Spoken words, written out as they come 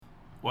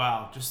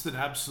Wow, just an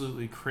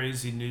absolutely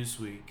crazy news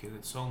week, and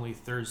it's only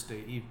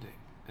Thursday evening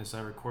as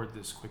I record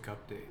this quick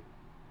update.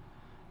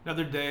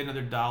 Another day,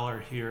 another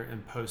dollar here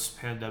in post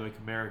pandemic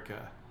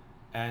America.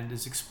 And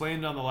as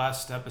explained on the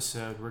last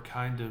episode, we're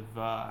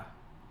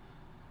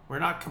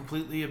not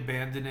completely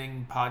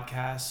abandoning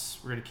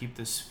podcasts. We're going to keep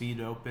this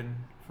feed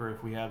open for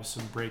if we have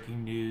some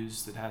breaking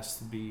news that has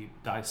to be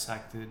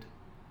dissected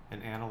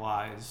and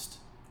analyzed,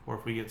 or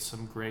if we get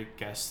some great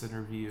guest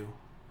interview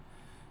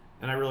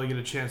and I really get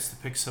a chance to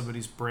pick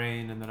somebody's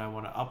brain and then I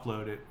want to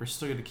upload it, we're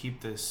still going to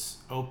keep this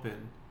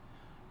open.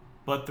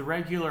 But the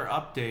regular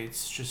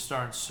updates just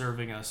aren't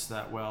serving us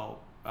that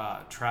well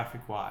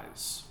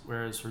traffic-wise,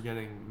 whereas we're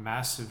getting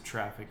massive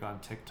traffic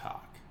on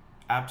TikTok.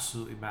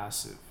 Absolutely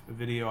massive. A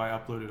video I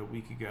uploaded a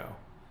week ago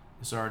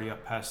is already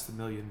up past 1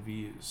 million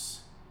views,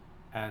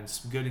 and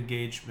some good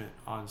engagement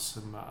on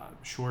some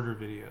shorter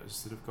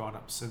videos that have gone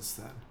up since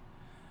then.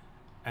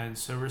 And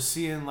so we're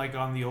seeing, like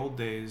on the old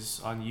days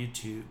on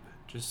YouTube,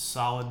 just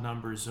solid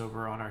numbers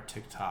over on our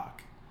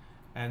TikTok.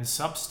 And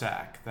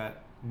Substack,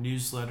 that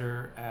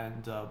newsletter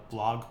and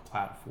blog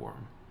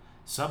platform,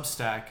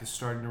 Substack is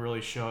starting to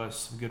really show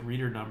us some good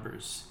reader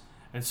numbers.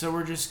 And so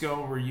we're just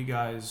going where you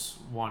guys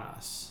want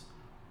us.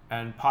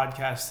 And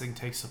podcasting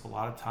takes up a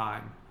lot of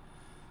time.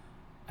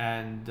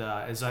 And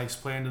as I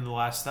explained in the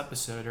last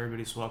episode,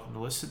 everybody's welcome to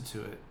listen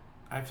to it.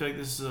 I feel like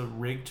this is a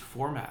rigged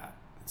format.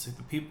 It's like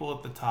the people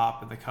at the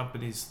top and the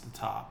companies at the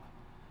top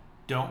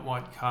don't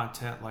want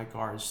content like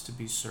ours to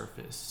be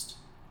surfaced.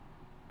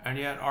 And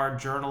yet our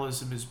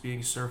journalism is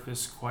being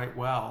surfaced quite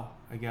well,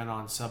 again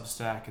on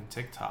Substack and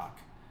TikTok.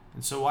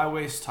 And so why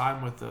waste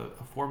time with a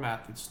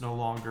format that's no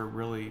longer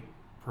really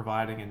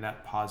providing a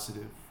net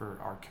positive for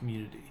our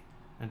community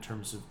in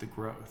terms of the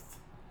growth?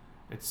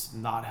 It's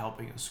not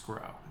helping us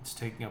grow. It's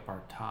taking up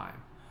our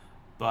time.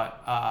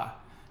 But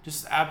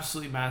just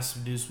absolutely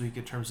massive news week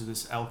in terms of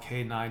this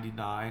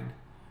LK-99,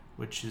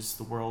 which is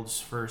the world's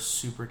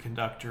first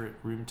superconductor at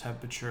room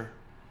temperature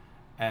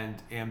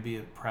and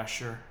ambient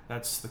pressure.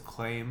 That's the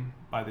claim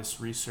by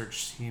this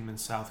research team in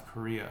South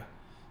Korea.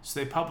 So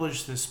they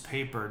published this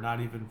paper,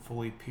 not even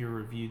fully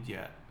peer-reviewed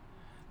yet.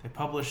 They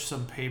published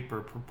some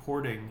paper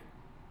purporting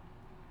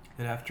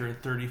that after a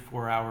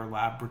 34-hour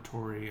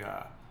laboratory,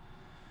 about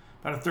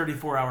a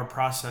 34-hour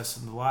process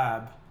in the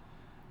lab,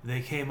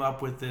 they came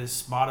up with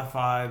this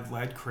modified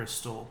lead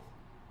crystal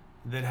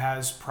that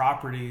has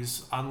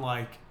properties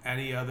unlike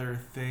any other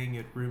thing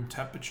at room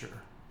temperature.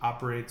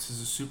 Operates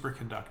as a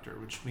superconductor,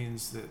 which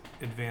means that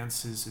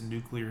advances in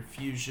nuclear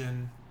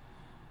fusion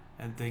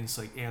and things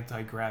like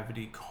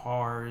anti-gravity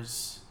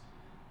cars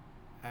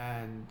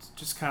and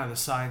just kind of the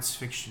science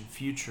fiction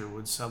future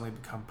would suddenly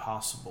become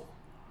possible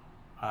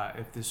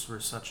if this were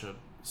such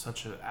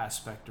an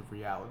aspect of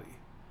reality.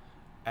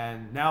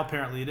 And now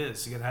apparently it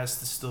is. It has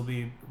to still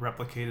be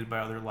replicated by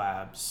other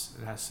labs.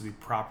 It has to be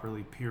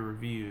properly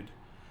peer-reviewed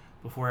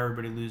before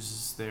everybody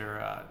loses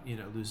their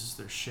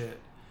shit.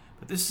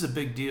 But this is a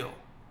big deal,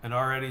 and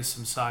already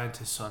some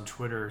scientists on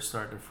Twitter are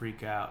starting to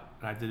freak out.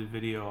 And I did a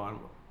video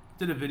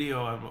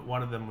on what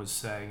one of them was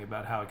saying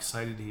about how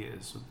excited he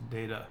is with the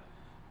data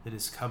that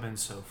has come in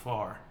so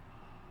far.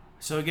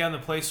 So again, the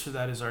place for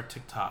that is our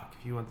TikTok.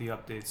 If you want the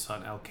updates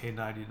on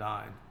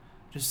LK-99,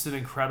 just an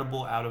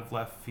incredible out of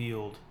left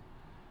field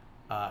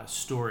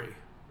story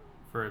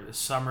for a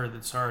summer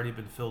that's already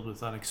been filled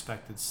with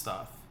unexpected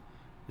stuff.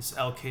 This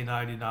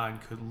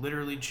LK-99 could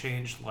literally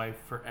change life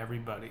for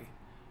everybody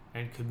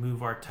and could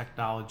move our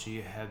technology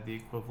ahead the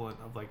equivalent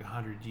of like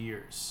 100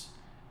 years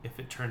if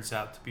it turns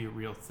out to be a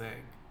real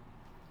thing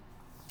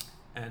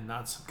and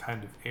not some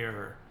kind of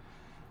error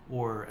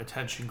or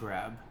attention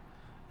grab.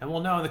 And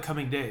we'll know in the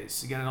coming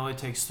days. Again, it only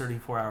takes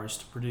 34 hours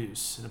to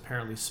produce, and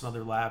apparently some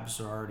other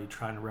labs are already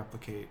trying to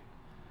replicate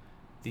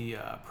the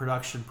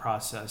production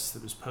process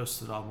that was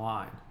posted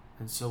online.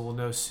 And so we'll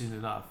know soon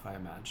enough, I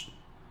imagine.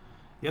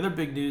 The other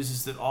big news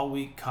is that all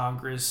week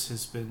Congress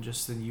has been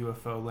just in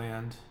UFO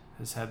land,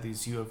 has had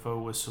these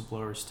UFO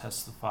whistleblowers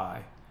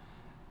testify.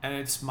 And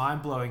it's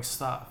mind-blowing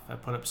stuff. I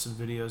put up some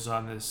videos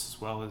on this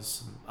as well as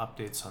some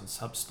updates on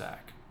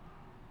Substack.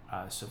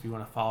 So if you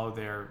want to follow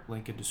their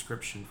link in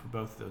description for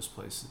both of those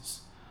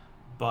places.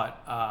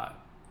 But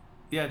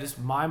just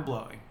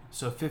mind-blowing.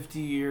 So 50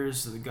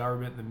 years of the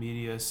government and the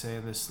media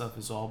saying this stuff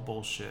is all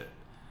bullshit.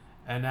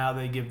 And now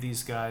they give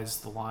these guys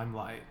the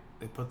limelight.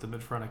 They put them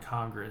in front of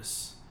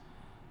Congress.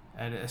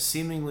 And a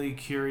seemingly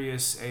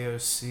curious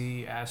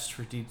AOC asked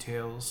for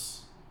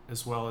details,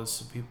 as well as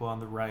some people on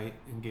the right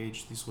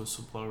engaged these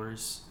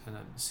whistleblowers in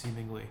a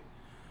seemingly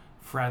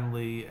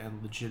friendly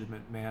and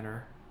legitimate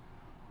manner.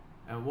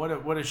 And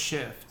what a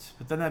shift.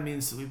 But then that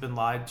means that we've been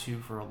lied to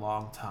for a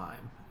long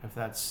time, if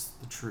that's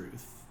the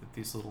truth, that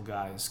these little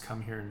guys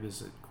come here and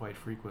visit quite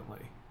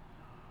frequently.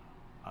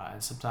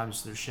 And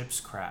sometimes their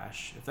ships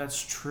crash. If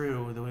that's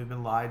true, then we've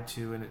been lied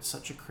to, and it's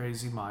such a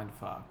crazy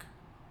mindfuck.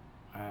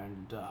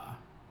 And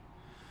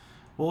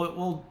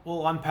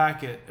we'll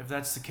unpack it. If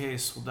that's the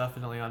case, we'll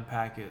definitely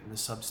unpack it in the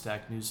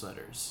Substack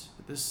newsletters.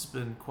 But this has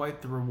been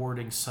quite the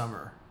rewarding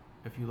summer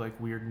if you like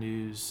weird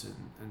news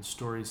and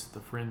stories at the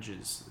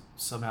fringes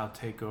that somehow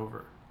take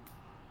over.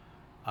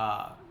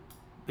 But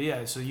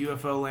yeah, so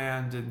UFO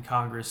land in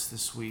Congress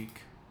this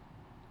week.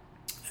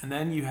 And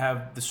then you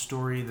have the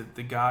story that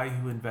the guy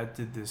who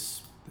invented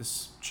this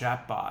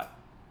chatbot,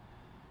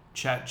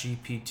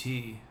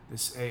 ChatGPT,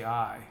 this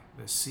AI,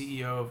 the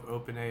CEO of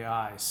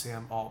OpenAI,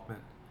 Sam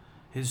Altman,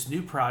 his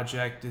new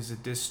project is a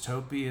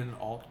dystopian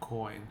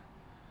altcoin,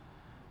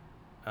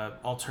 an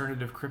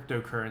alternative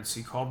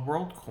cryptocurrency called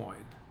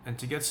Worldcoin. And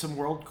to get some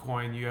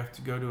Worldcoin, you have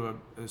to go to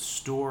a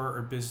store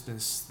or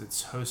business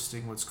that's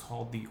hosting what's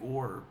called the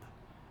Orb.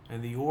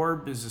 And the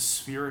Orb is a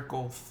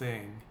spherical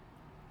thing.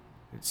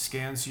 It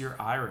scans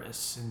your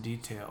iris in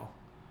detail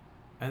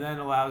and then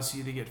allows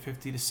you to get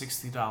 $50 to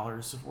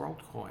 $60 of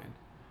Worldcoin.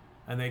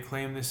 And they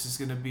claim this is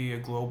going to be a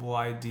global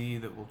ID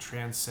that will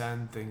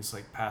transcend things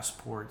like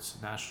passports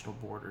and national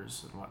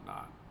borders and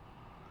whatnot.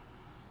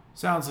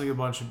 Sounds like a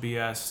bunch of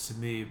BS to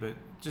me, but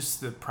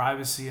just the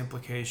privacy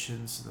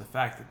implications and the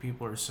fact that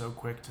people are so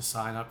quick to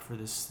sign up for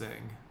this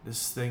thing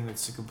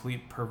that's a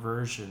complete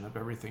perversion of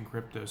everything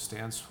crypto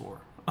stands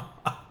for,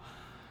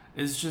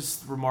 is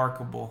just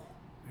remarkable,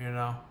 you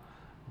know?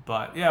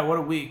 But yeah, what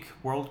a week.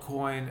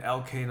 Worldcoin,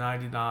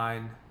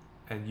 LK-99,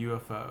 and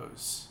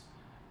UFOs.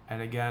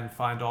 And again,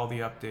 find all the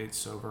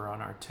updates over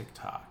on our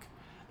TikTok.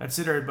 That's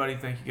it, everybody.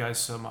 Thank you guys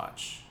so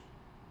much.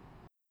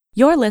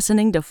 You're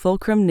listening to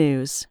Fulcrum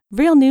News,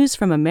 real news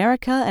from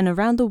America and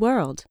around the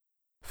world.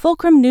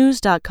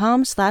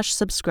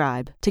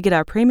 FulcrumNews.com/subscribe to get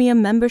our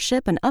premium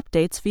membership and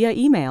updates via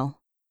email.